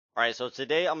Alright, so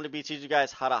today I'm going to be teaching you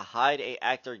guys how to hide a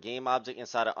actor game object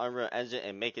inside an Unreal Engine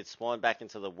and make it spawn back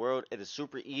into the world. It is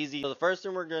super easy. So the first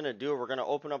thing we're going to do, we're going to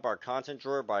open up our content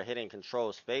drawer by hitting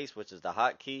Control Space, which is the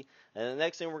hotkey. And the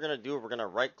next thing we're going to do, we're going to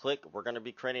right click. We're going to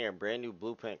be creating a brand new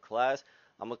blueprint class.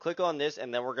 I'm going to click on this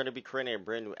and then we're going to be creating a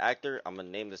brand new actor. I'm going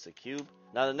to name this a cube.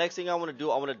 Now the next thing I want to do,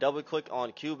 I want to double click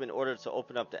on cube in order to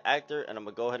open up the actor, and I'm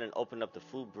going to go ahead and open up the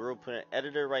full blueprint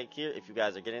editor right here if you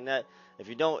guys are getting that. If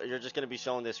you don't, you're just going to be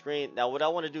showing this screen. Now what I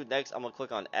want to do next, I'm going to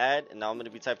click on add, and now I'm going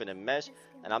to be typing in mesh,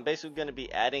 and I'm basically going to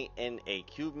be adding in a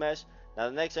cube mesh. Now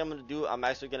the next thing I'm going to do, I'm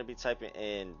actually going to be typing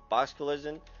in box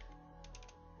collision.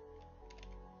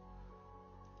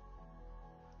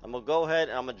 I'm going to go ahead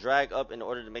and I'm going to drag up in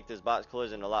order to make this box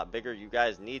collision a lot bigger. You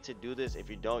guys need to do this. If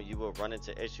you don't, you will run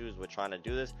into issues with trying to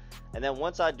do this. And then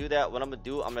once I do that, what I'm going to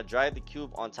do, I'm going to drag the cube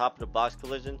on top of the box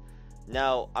collision.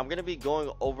 Now, I'm going to be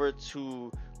going over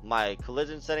to my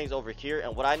collision settings over here.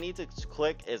 And what I need to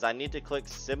click is I need to click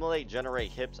Simulate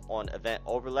Generate Hips on Event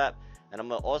Overlap. And I'm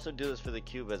going to also do this for the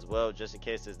cube as well, just in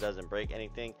case this doesn't break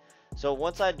anything. So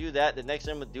once I do that, the next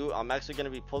thing I'm going to do, I'm actually going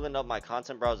to be pulling up my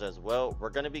content browser as well. We're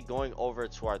going to be going over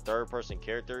to our third person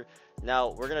character.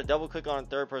 Now we're going to double click on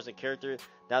third person character.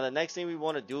 Now the next thing we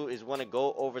want to do is want to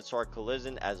go over to our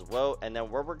collision as well. And then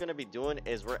what we're going to be doing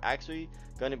is we're actually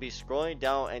going to be scrolling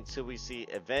down until we see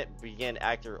event begin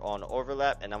actor on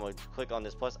overlap. And I'm going to click on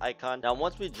this plus icon. Now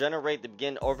once we generate the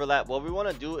begin overlap, what we want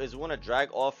to do is we want to drag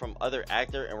off from other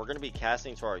actor, and we're going to be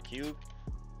casting to our cube.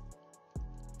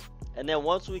 And then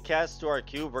once we cast to our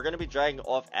cube, we're going to be dragging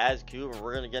off as cube, and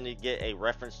we're going to get a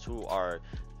reference to our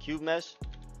cube mesh.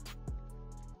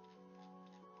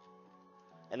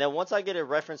 And then once I get a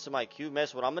reference to my cube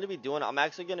mesh, what I'm going to be doing, I'm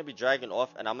actually going to be dragging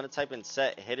off, and I'm going to type in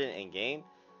set hidden in game.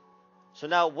 So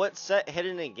now what set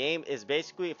hidden in game is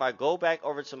basically if I go back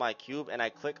over to my cube and I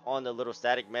click on the little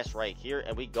static mesh right here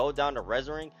and we go down to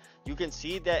resoring, you can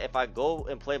see that if I go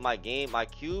and play my game, my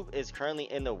cube is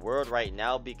currently in the world right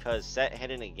now because set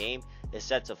hidden in game is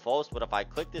set to false. But if I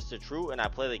click this to true and I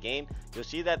play the game, you'll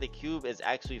see that the cube is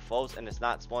actually false and it's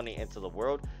not spawning into the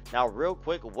world. Now real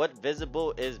quick, what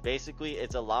visible is basically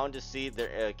it's allowing to see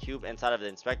the cube inside of the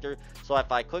inspector. So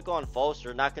if I click on false,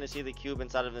 you're not going to see the cube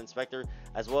inside of the inspector.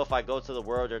 As well, if I go to the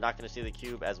world, you're not going to see the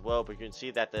cube as well, but you can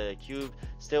see that the cube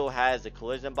still has the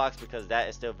collision box because that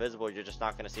is still visible. You're just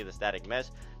not going to see the static mesh.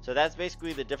 So that's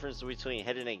basically the difference between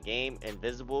hidden in game and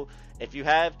visible. If you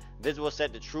have visible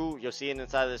set to true, you'll see it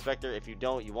inside of the inspector. If you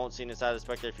don't, you won't see it inside of the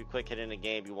inspector. If you click hidden in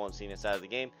game, you won't see it inside of the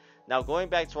game. Now going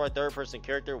back to our third person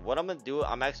character, what I'm going to do,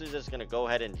 I'm actually just going to go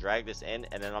ahead and drag this in,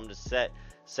 and then I'm just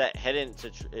set hidden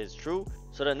to is true.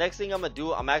 So the next thing I'm going to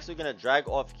do, I'm actually going to drag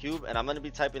off cube, and I'm going to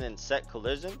be typing in set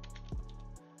collision.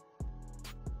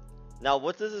 Now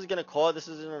what this is going to call, this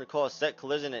is going to call set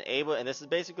collision enable, and this is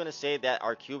basically going to say that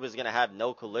our cube is going to have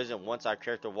no collision once our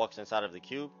character walks inside of the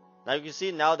cube. Now you can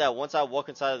see now that once I walk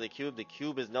inside of the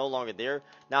cube is no longer there.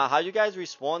 Now how you guys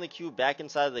respawn the cube back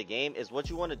inside of the game is what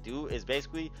you want to do is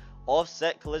basically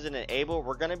offset collision enable.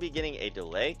 We're going to be getting a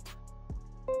delay.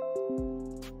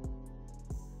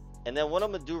 And then what I'm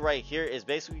going to do right here is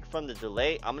basically from the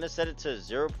delay, I'm going to set it to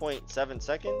 0.7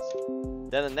 seconds.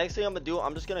 Then the next thing I'm going to do,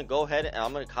 I'm just going to go ahead and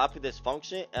I'm going to copy this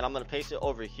function and I'm going to paste it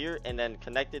over here and then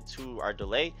connect it to our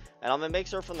delay. And I'm going to make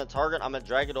sure from the target, I'm going to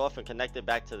drag it off and connect it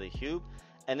back to the cube.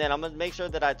 And then I'm going to make sure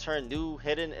that I turn new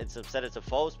hidden and set it to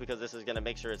false because this is going to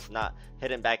make sure it's not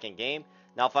hidden back in game.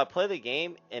 Now if I play the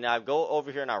game and I go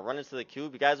over here and I run into the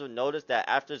cube, you guys would notice that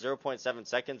after 0.7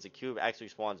 seconds the cube actually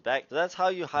spawns back. So that's how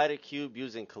you hide a cube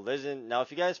using collision. Now if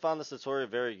you guys found this tutorial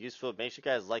very useful, make sure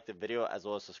you guys like the video as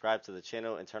well as subscribe to the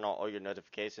channel and turn on all your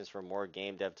notifications for more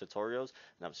game dev tutorials.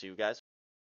 And I'll see you guys